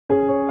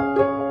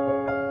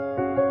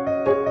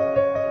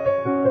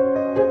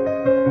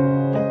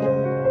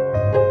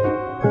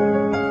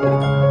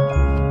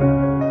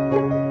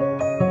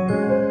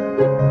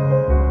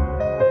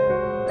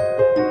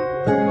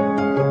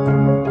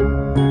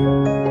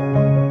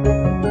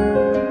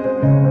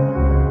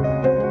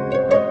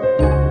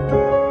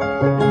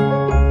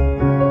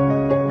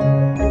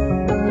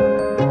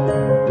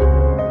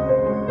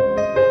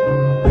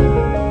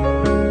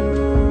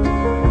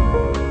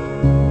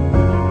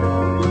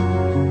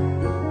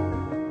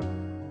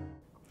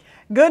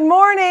Good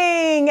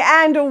morning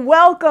and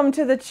welcome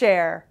to the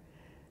chair.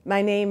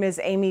 My name is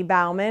Ammie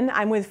Bouwman.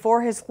 I'm with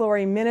For His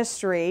Glory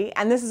Ministry,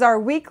 and this is our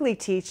weekly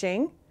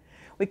teaching.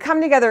 We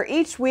come together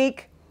each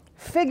week,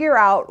 figure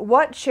out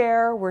what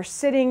chair we're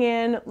sitting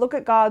in, look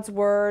at God's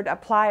Word,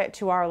 apply it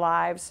to our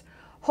lives,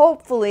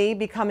 hopefully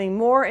becoming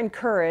more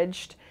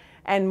encouraged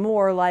and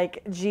more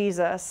like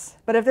Jesus.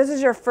 But if this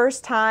is your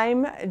first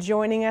time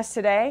joining us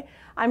today,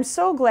 I'm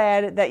so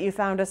glad that you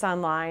found us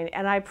online,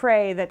 and I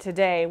pray that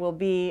today will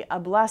be a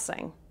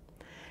blessing.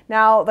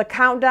 Now, the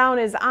countdown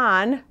is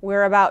on.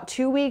 We're about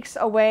 2 weeks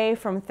away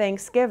from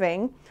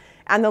Thanksgiving,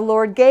 and the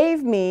Lord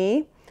gave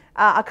me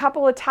a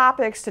couple of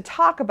topics to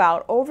talk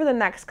about over the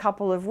next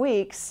couple of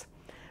weeks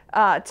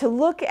to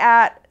look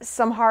at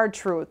some hard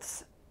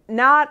truths.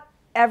 Not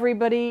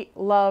everybody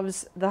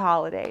loves the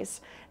holidays.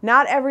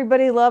 Not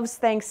everybody loves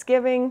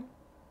Thanksgiving.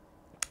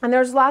 And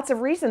there's lots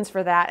of reasons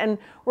for that. And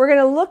we're going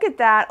to look at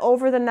that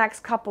over the next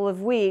couple of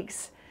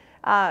weeks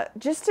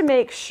just to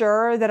make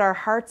sure that our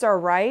hearts are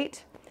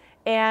right.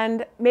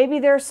 And maybe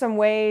there's some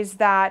ways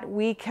that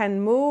we can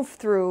move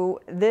through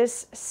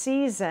this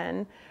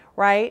season,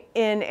 right,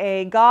 in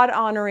a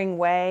God-honoring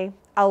way,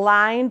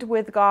 aligned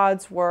with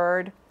God's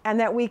Word, and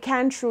that we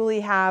can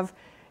truly have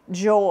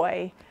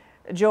joy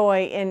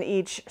in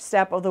each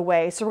step of the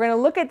way. So we're going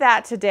to look at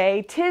that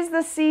today. 'Tis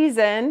the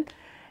season.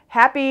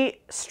 Happy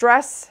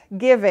stress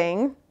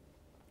giving.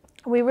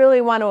 We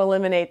really want to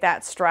eliminate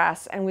that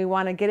stress, and we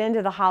want to get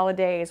into the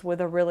holidays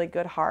with a really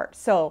good heart.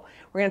 So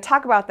we're going to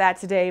talk about that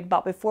today,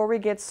 but before we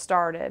get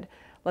started,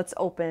 let's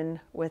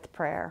open with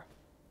prayer.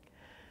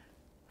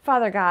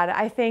 Father God,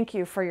 I thank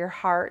you for your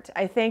heart.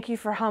 I thank you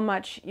for how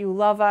much you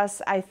love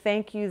us. I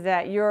thank you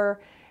that your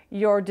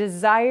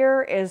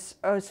desire is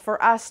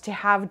for us to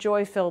have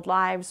joy-filled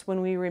lives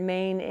when we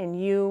remain in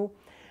you.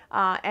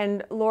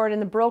 And Lord,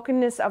 in the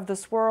brokenness of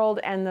this world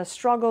and the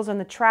struggles and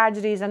the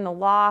tragedies and the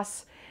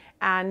loss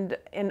and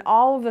in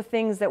all of the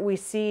things that we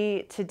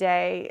see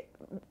today,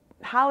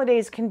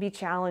 holidays can be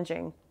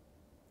challenging.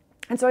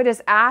 And so I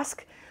just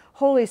ask,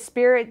 Holy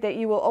Spirit, that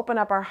you will open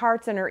up our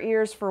hearts and our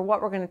ears for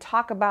what we're going to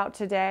talk about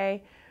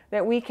today,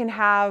 that we can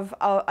have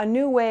a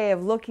new way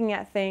of looking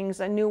at things,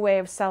 a new way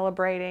of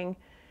celebrating,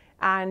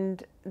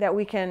 and that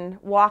we can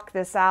walk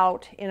this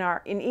out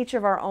in each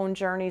of our own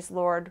journeys,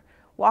 Lord,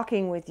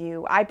 walking with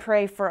you. I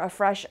pray for a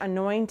fresh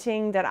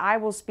anointing, that I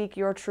will speak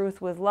your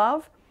truth with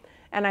love,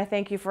 and I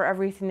thank you for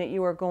everything that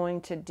you are going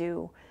to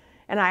do.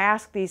 And I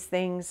ask these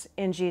things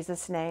in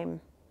Jesus'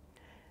 name.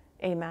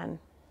 Amen.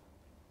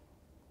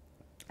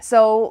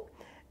 So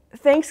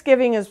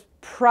Thanksgiving is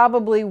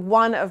probably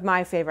one of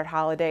my favorite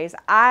holidays.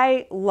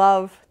 I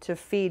love to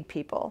feed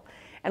people.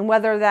 And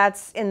whether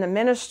that's in the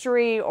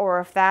ministry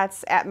or if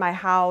that's at my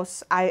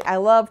house, I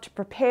love to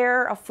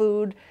prepare a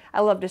food.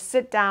 I love to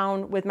sit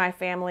down with my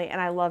family,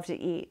 and I love to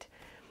eat.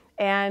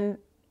 And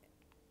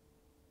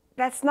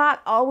that's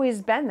not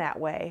always been that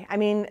way. I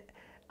mean,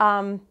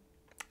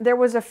 there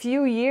was a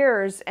few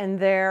years in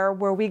there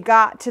where we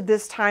got to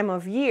this time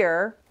of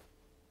year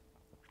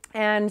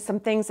and some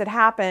things had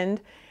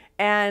happened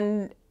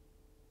and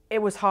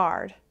it was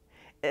hard.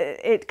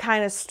 It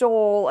kind of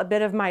stole a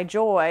bit of my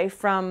joy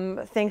from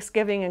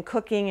Thanksgiving and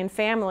cooking and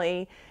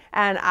family,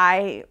 and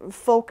I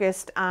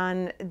focused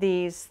on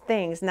these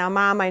things. Now,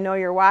 Mom, I know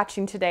you're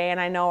watching today, and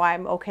I know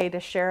I'm okay to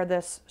share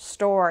this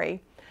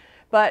story,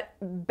 but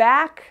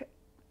back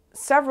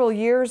several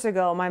years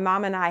ago, my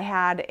mom and I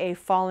had a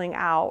falling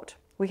out.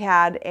 We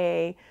had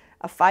a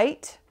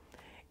fight.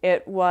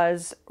 It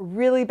was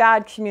really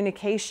bad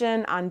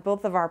communication on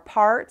both of our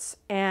parts,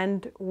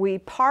 and we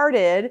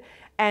parted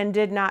and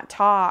did not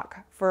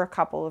talk for a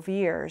couple of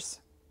years.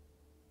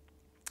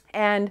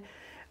 And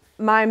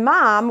my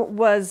mom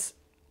was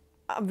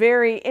a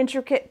very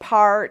intricate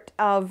part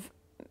of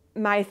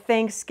my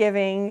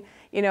Thanksgiving.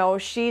 You know,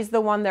 she's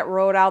the one that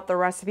wrote out the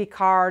recipe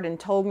card and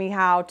told me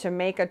how to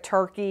make a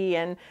turkey,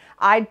 and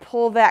I'd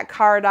pull that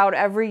card out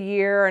every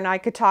year and I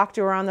could talk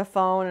to her on the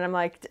phone, and I'm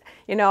like,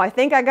 you know, I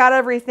think I got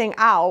everything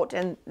out.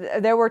 And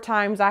there were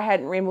times I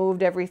hadn't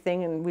removed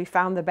everything and we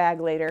found the bag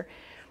later.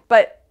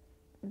 But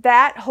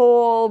that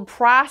whole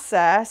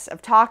process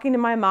of talking to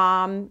my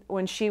mom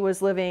when she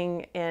was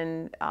living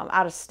in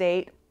out of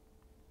state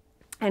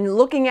and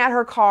looking at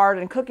her card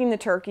and cooking the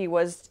turkey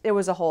was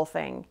a whole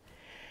thing.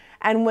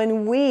 And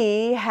when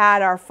we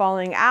had our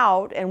falling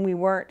out and we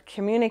weren't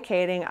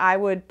communicating, I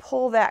would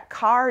pull that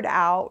card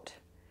out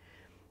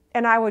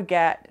and I would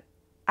get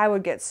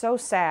so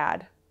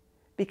sad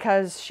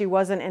because she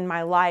wasn't in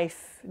my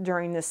life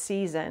during this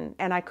season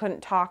and I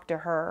couldn't talk to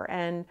her,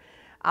 and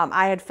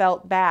I had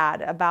felt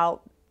bad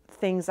about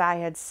things I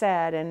had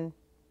said,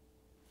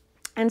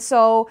 and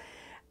so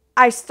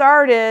I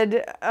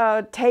started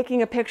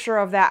taking a picture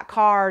of that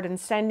card and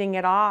sending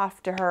it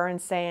off to her and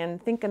saying,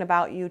 thinking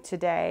about you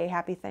today,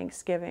 happy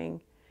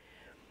Thanksgiving.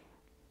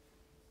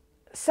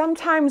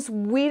 Sometimes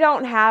we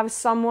don't have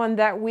someone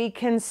that we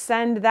can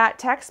send that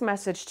text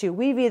message to.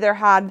 We've either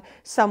had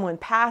someone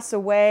pass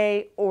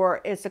away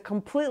or it's a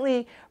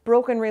completely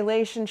broken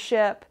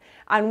relationship.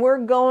 and we're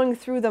going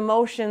through the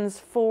motions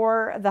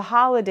for the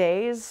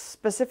holidays,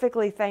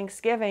 specifically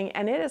Thanksgiving,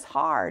 and it is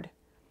hard.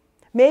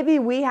 Maybe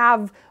we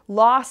have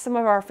lost some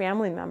of our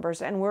family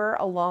members and we're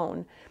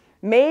alone.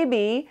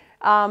 Maybe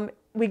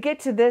we get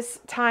to this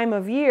time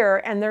of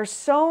year and there's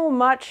so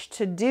much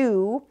to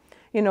do,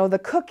 you know, the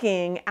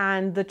cooking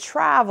and the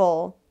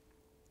travel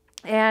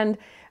and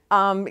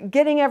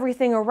getting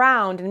everything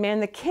around, and man,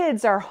 the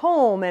kids are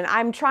home and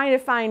I'm trying to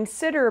find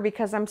sitter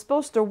because I'm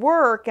supposed to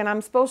work and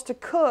I'm supposed to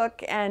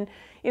cook, and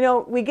you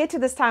know, we get to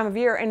this time of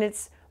year and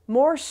it's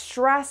more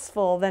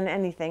stressful than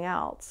anything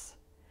else.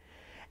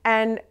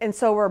 And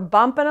so we're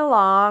bumping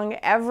along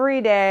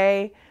every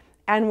day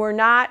and we're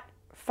not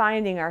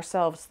finding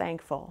ourselves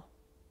thankful.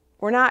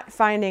 We're not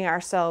finding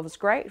ourselves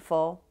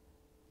grateful.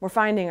 We're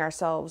finding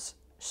ourselves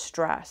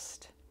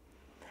stressed.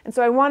 And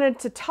so I wanted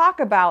to talk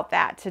about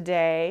that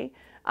today,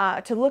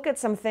 to look at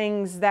some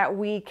things that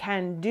we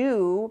can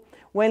do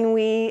when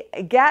we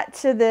get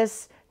to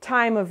this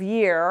time of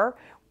year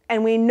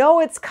and we know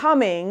it's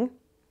coming.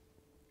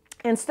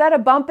 Instead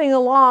of bumping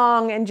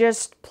along and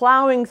just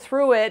plowing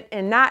through it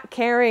and not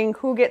caring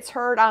who gets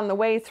hurt on the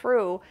way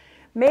through,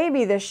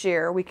 maybe this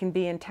year we can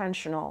be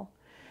intentional.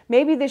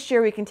 Maybe this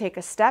year we can take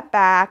a step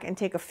back and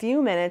take a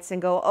few minutes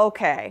and go,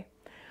 okay,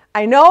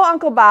 I know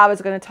Uncle Bob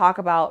is going to talk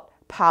about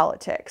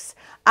politics.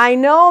 I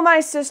know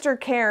my sister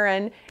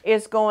Karen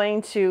is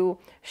going to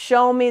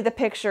show me the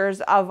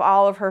pictures of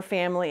all of her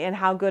family and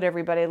how good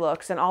everybody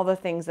looks and all the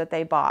things that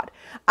they bought.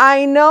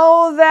 I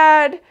know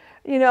that,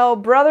 you know,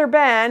 Brother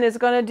Ben is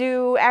going to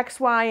do X,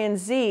 Y, and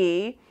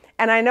Z,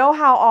 and I know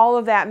how all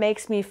of that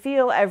makes me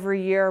feel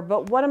every year,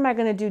 but what am I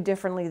going to do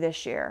differently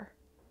this year?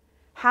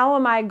 How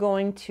am I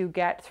going to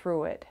get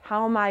through it?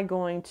 How am I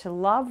going to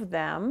love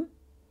them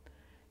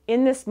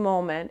in this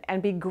moment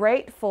and be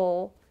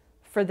grateful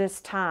for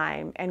this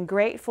time and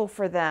grateful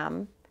for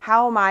them?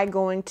 How am I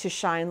going to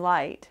shine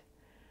light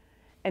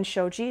and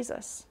show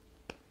Jesus?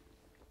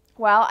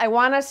 Well, I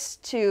want us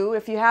to,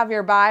 if you have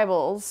your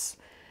Bibles,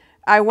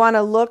 I want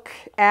to look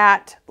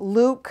at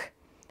Luke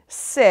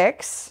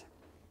 6,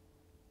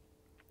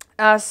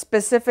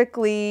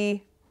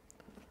 specifically,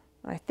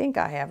 I think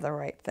I have the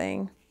right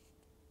thing.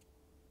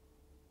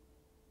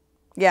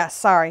 Yes,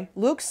 sorry,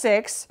 Luke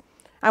 6.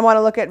 I want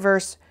to look at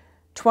verse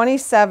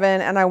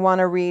 27 and I want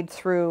to read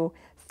through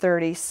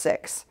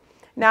 36.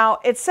 Now,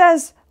 it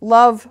says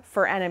love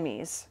for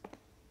enemies.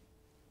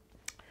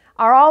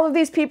 Are all of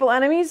these people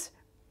enemies?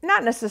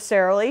 Not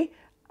necessarily.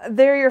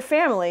 They're your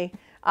family.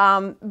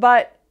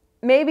 But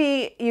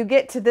maybe you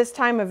get to this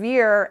time of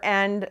year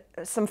and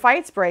some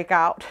fights break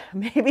out.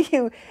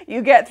 Maybe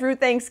you get through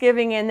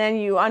Thanksgiving and then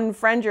you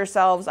unfriend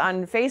yourselves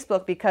on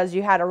Facebook because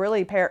you had a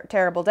really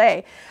terrible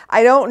day.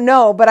 I don't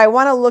know, but I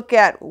want to look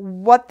at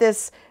what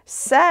this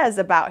says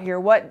about here,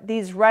 what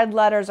these red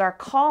letters are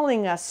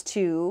calling us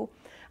to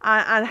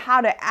on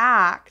how to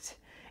act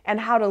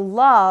and how to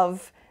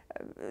love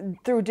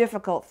through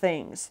difficult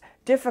things,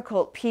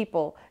 difficult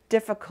people,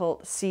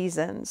 difficult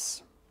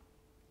seasons.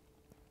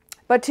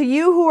 But to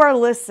you who are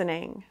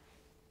listening,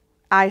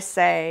 I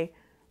say,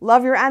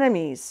 love your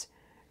enemies.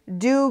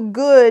 Do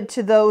good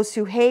to those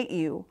who hate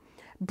you.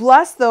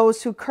 Bless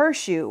those who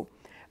curse you.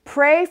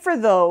 Pray for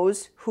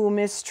those who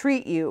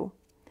mistreat you.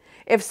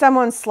 If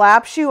someone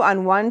slaps you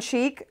on one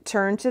cheek,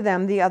 turn to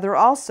them the other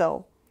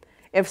also.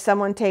 If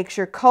someone takes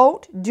your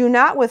coat, do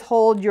not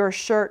withhold your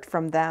shirt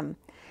from them.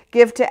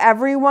 Give to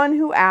everyone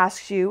who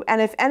asks you,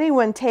 and if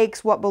anyone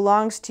takes what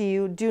belongs to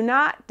you, do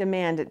not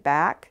demand it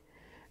back.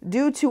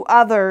 Do to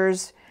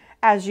others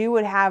as you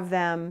would have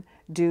them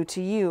do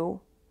to you.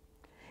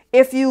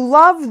 If you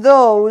love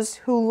those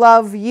who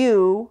love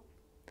you,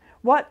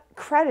 what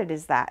credit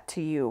is that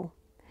to you?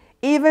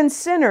 Even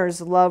sinners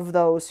love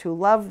those who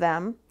love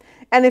them.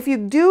 And if you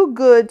do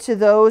good to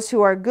those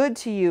who are good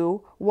to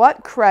you,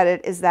 what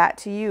credit is that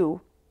to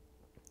you?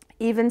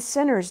 Even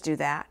sinners do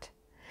that.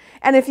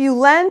 And if you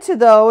lend to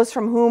those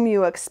from whom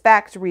you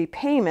expect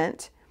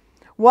repayment,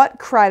 what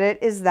credit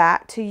is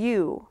that to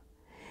you?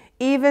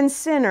 Even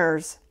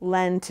sinners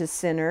lend to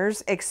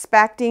sinners,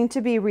 expecting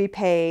to be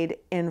repaid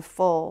in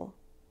full.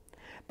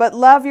 But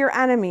love your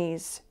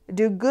enemies,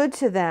 do good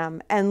to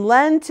them, and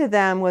lend to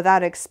them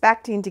without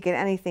expecting to get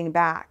anything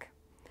back.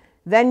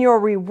 Then your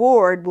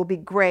reward will be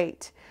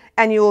great,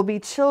 and you will be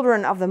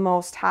children of the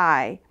Most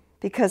High,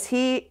 because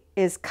He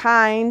is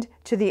kind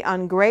to the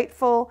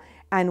ungrateful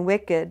and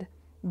wicked,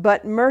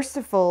 but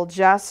merciful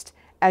just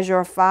as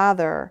your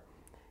Father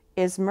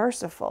is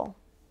merciful.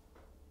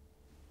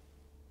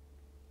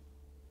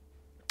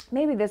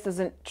 Maybe this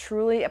doesn't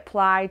truly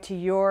apply to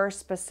your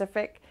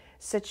specific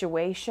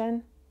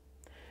situation,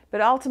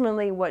 but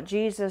ultimately what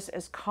Jesus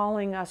is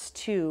calling us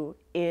to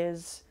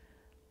is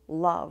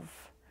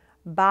love.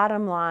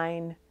 Bottom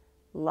line,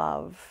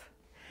 love.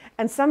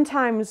 And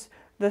sometimes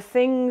the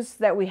things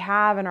that we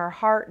have in our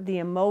heart, the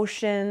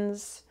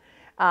emotions,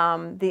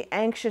 the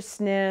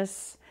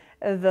anxiousness,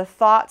 the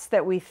thoughts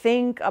that we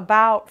think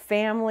about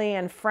family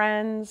and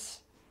friends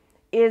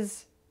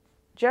is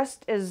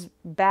just as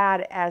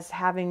bad as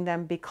having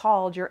them be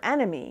called your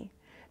enemy,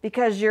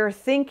 because you're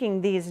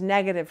thinking these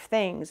negative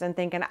things and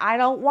thinking, I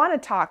don't want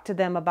to talk to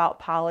them about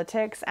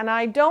politics, and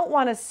I don't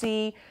want to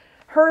see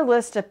her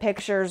list of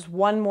pictures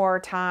one more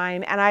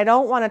time, and I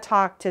don't want to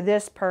talk to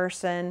this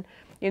person,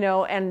 you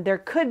know, and there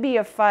could be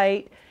a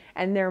fight,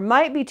 and there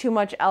might be too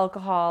much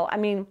alcohol. I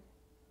mean,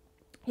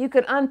 you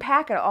could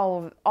unpack it,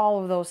 all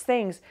of those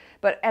things,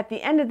 but at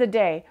the end of the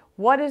day,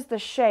 what is the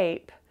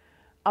shape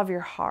of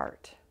your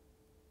heart?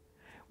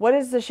 What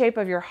is the shape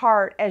of your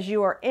heart as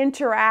you are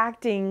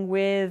interacting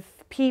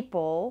with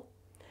people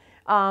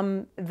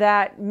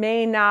that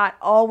may not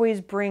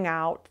always bring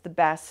out the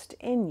best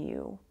in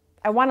you?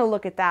 I want to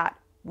look at that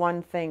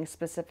one thing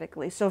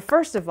specifically. So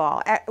first of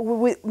all,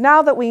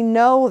 now that we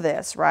know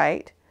this,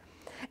 right?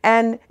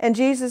 And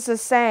Jesus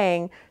is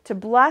saying to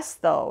bless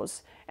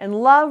those and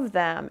love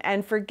them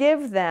and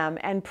forgive them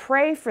and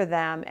pray for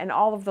them and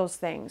all of those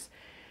things.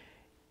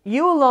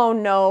 You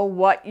alone know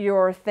what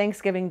your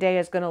Thanksgiving day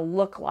is going to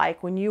look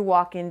like when you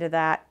walk into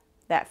that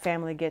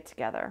family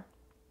get-together.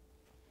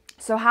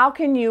 So how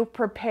can you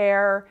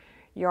prepare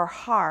your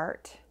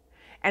heart,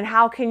 and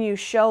how can you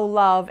show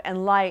love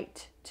and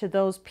light to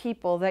those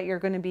people that you're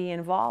going to be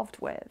involved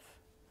with?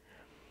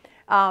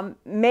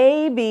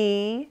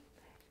 Maybe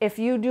if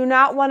you do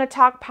not want to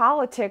talk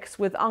politics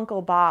with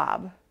Uncle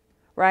Bob,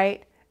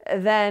 right,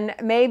 then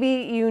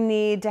maybe you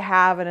need to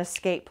have an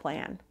escape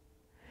plan.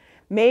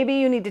 Maybe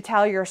you need to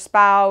tell your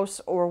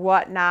spouse or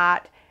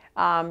whatnot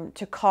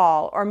to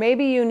call. Or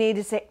maybe you need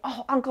to say,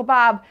 oh, Uncle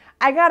Bob,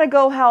 I got to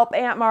go help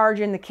Aunt Marge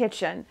in the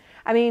kitchen.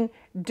 I mean,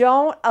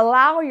 don't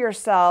allow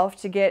yourself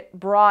to get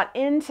brought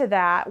into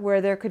that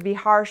where there could be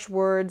harsh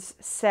words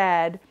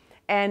said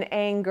and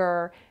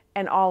anger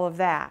and all of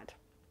that.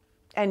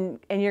 And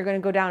you're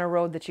going to go down a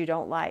road that you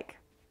don't like.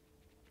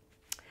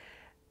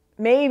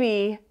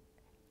 Maybe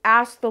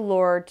ask the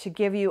Lord to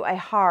give you a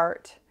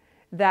heart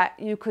that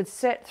you could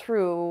sit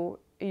through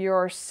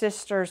your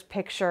sister's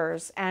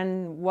pictures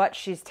and what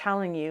she's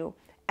telling you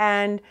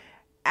and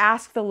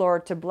ask the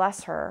Lord to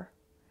bless her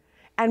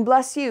and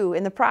bless you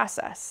in the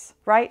process,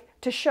 right?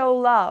 To show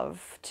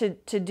love, to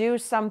do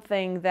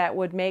something that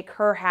would make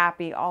her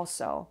happy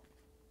also.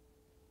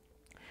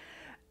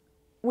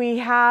 We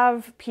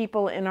have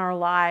people in our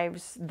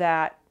lives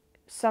that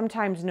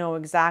sometimes know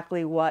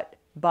exactly what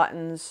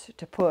buttons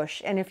to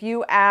push. And if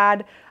you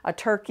add a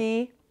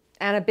turkey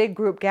and a big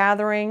group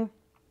gathering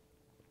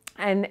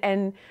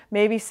and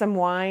maybe some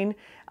wine,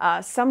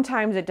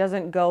 sometimes it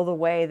doesn't go the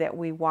way that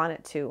we want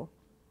it to.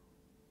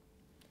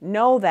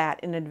 Know that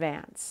in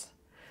advance.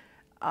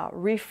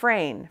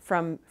 Refrain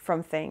from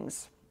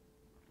things.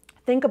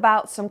 Think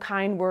about some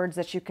kind words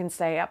that you can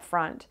say up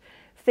front.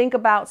 Think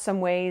about some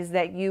ways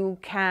that you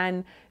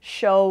can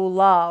show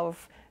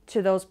love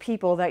to those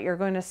people that you're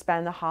going to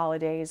spend the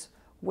holidays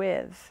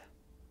with.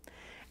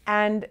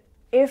 And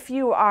if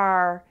you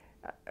are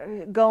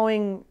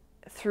going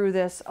through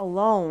this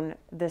alone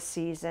this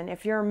season,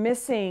 if you're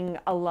missing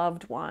a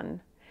loved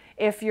one,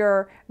 if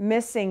you're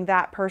missing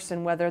that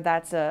person, whether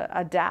that's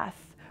a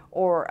death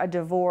or a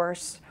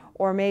divorce,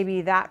 or maybe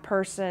that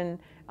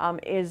person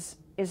is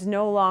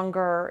no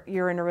longer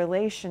you're in a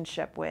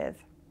relationship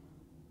with,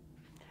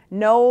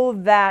 know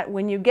that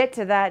when you get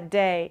to that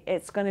day,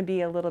 it's going to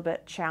be a little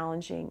bit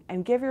challenging,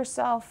 and give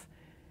yourself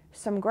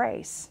some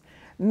grace.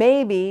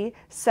 Maybe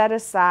set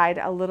aside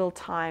a little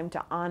time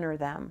to honor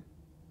them.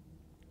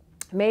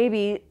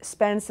 Maybe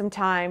spend some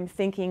time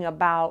thinking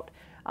about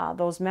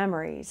those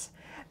memories.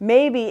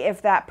 Maybe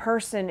if that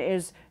person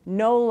is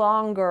no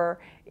longer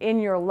in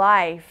your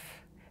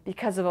life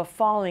because of a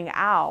falling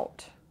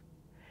out,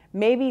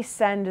 maybe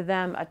send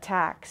them a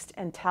text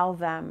and tell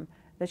them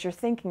that you're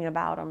thinking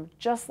about them,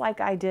 just like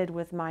I did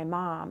with my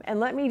mom. And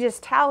let me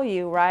just tell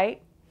you,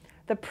 right,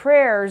 the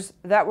prayers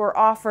that were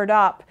offered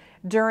up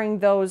during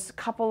those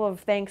couple of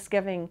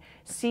Thanksgiving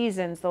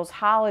seasons, those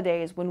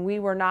holidays when we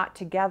were not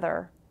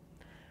together,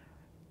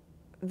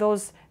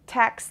 those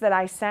texts that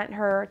I sent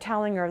her,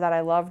 telling her that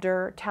I loved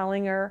her,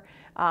 telling her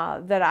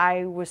that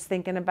I was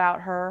thinking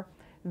about her,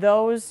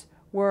 those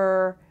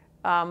were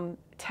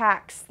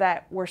texts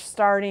that were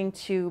starting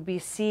to be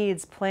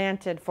seeds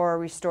planted for a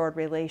restored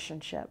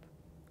relationship.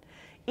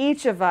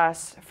 Each of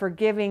us,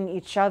 forgiving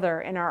each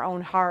other in our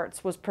own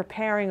hearts, was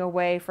preparing a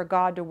way for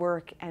God to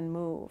work and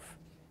move.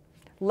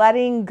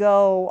 Letting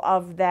go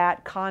of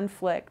that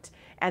conflict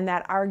and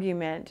that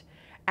argument,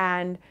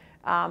 and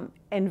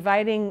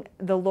inviting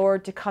the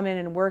Lord to come in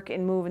and work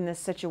and move in this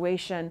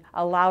situation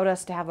allowed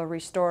us to have a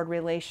restored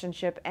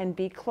relationship and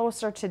be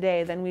closer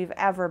today than we've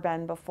ever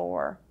been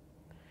before.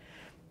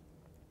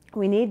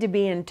 We need to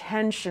be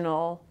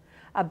intentional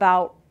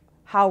about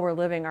how we're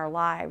living our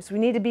lives. We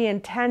need to be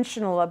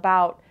intentional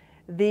about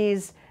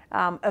these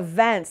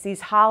events,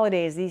 these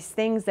holidays, these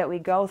things that we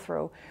go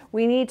through.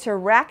 We need to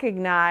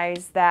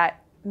recognize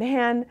that,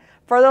 man,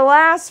 for the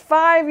last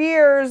 5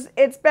 years,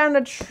 it's been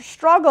a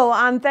struggle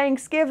on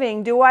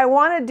Thanksgiving. Do I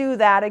want to do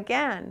that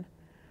again?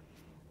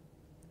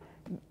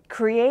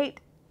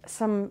 Create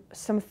some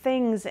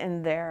things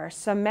in there,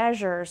 some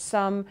measures,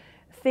 some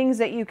things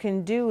that you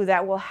can do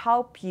that will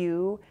help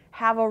you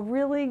have a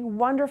really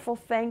wonderful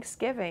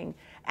Thanksgiving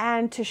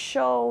and to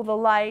show the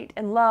light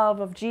and love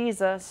of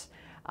Jesus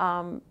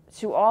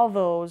to all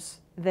those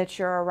that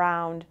you're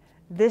around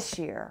this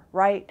year,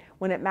 right?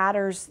 When it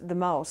matters the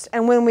most.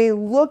 And when we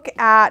look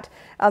at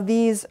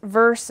these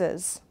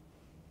verses,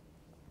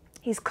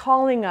 he's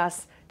calling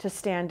us to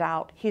stand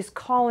out. He's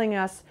calling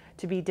us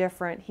to be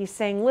different. He's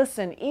saying,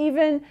 listen,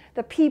 even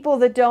the people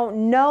that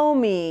don't know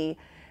me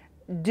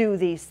do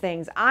these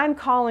things. I'm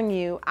calling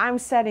you, I'm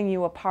setting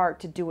you apart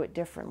to do it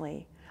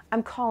differently.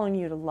 I'm calling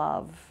you to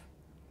love.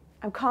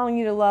 I'm calling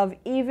you to love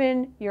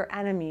even your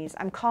enemies.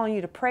 I'm calling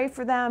you to pray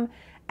for them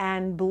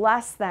and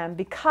bless them,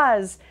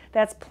 because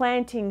that's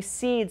planting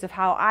seeds of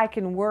how I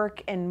can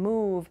work and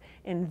move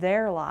in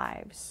their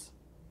lives.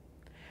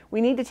 We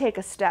need to take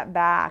a step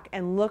back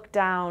and look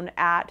down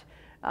at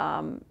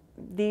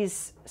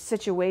these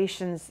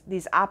situations,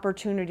 these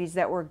opportunities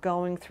that we're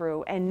going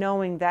through, and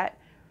knowing that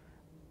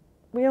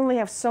we only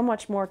have so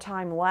much more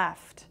time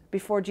left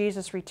before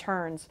Jesus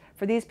returns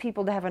for these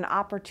people to have an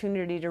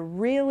opportunity to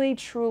really,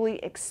 truly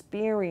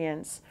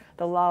experience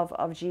the love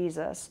of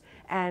Jesus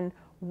and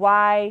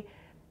why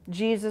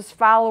Jesus'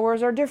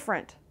 followers are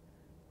different.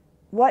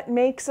 What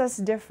makes us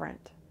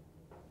different?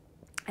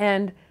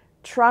 And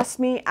trust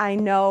me, I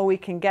know we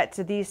can get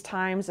to these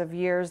times of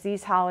years,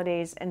 these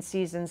holidays and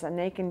seasons, and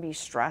they can be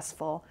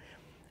stressful.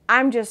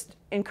 I'm just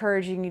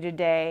encouraging you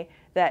today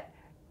that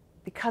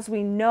because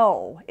we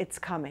know it's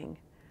coming,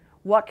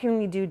 what can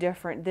we do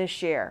different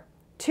this year?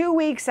 2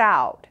 weeks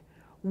out,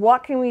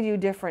 what can we do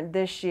different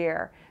this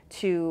year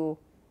to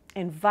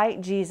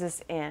invite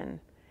Jesus in?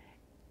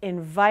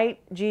 Invite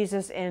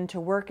Jesus in to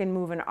work and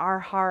move in our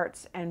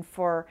hearts, and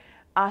for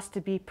us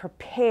to be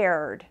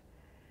prepared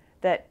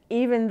that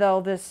even though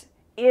this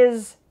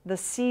is the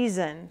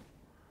season,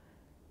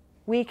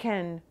 we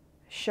can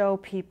show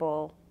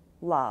people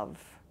love.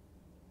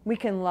 We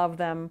can love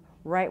them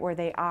right where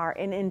they are.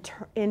 And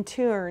in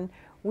turn,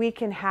 we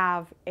can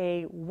have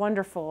a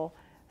wonderful,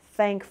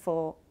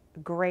 thankful,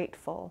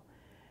 grateful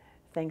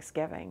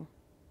Thanksgiving.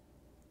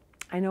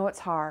 I know it's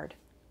hard.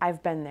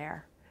 I've been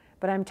there.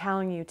 But I'm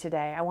telling you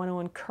today, I want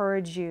to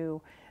encourage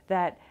you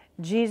that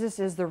Jesus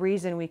is the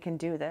reason we can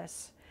do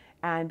this.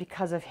 And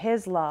because of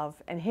his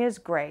love and his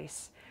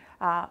grace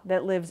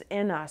that lives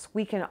in us,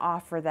 we can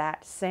offer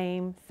that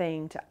same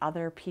thing to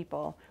other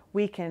people.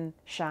 We can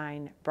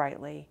shine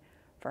brightly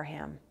for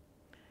him.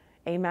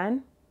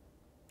 Amen?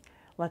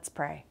 Let's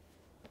pray.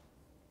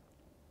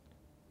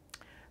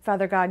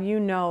 Father God, you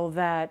know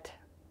that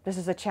this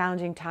is a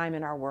challenging time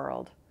in our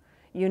world.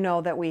 You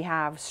know that we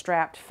have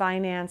strapped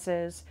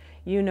finances.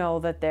 You know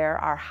that there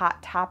are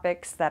hot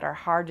topics that are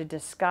hard to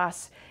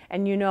discuss.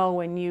 And you know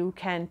when you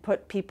can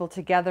put people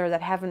together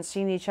that haven't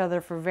seen each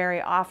other for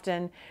very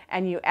often,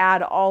 and you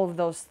add all of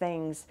those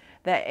things,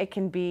 that it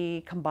can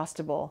be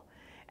combustible.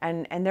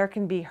 And there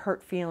can be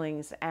hurt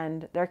feelings,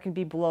 and there can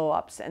be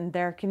blow-ups, and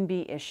there can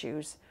be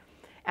issues.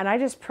 And I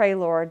just pray,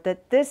 Lord,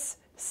 that this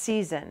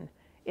season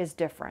is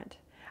different.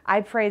 I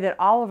pray that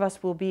all of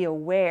us will be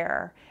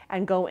aware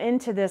and go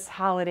into this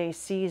holiday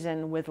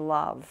season with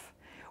love.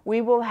 We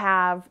will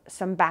have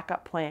some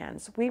backup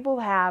plans. We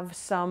will have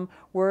some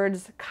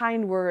words,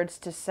 kind words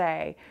to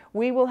say.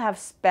 We will have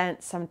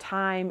spent some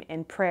time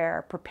in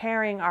prayer,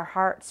 preparing our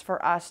hearts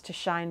for us to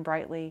shine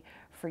brightly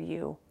for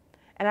you.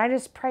 And I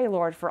just pray,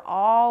 Lord, for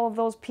all of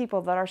those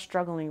people that are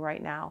struggling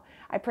right now.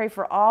 I pray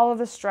for all of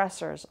the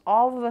stressors,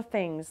 all of the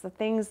things,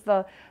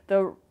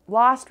 the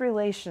lost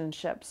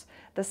relationships,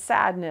 the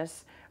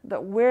sadness,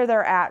 where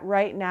they're at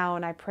right now.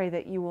 And I pray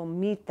that you will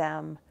meet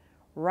them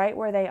right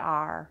where they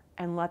are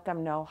and let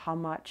them know how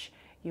much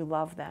you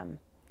love them.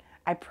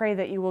 I pray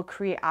that you will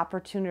create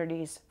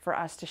opportunities for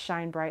us to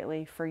shine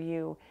brightly for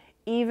you,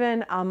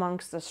 even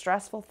amongst the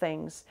stressful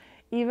things,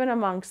 even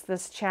amongst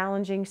this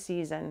challenging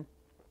season,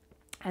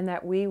 and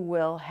that we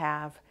will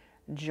have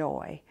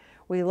joy.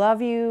 We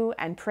love you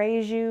and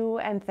praise you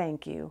and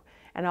thank you,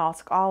 and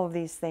ask all of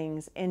these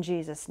things in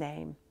Jesus'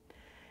 name.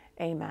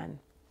 Amen.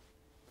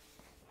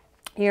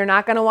 You're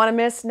not going to want to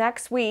miss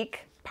next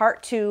week.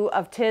 Part 2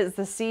 of 'Tis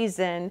the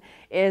Season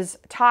is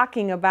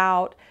talking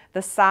about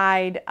the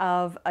side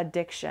of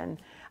addiction.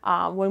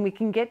 When we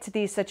can get to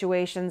these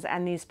situations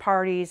and these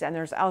parties and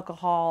there's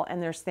alcohol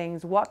and there's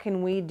things, what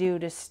can we do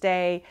to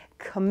stay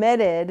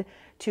committed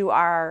to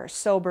our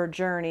sober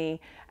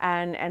journey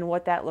and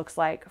what that looks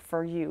like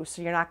for you?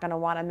 So you're not going to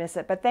want to miss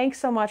it. But thanks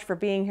so much for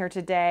being here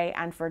today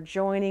and for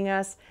joining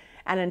us.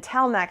 And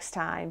until next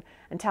time,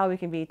 until we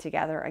can be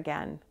together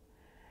again,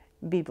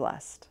 be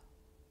blessed.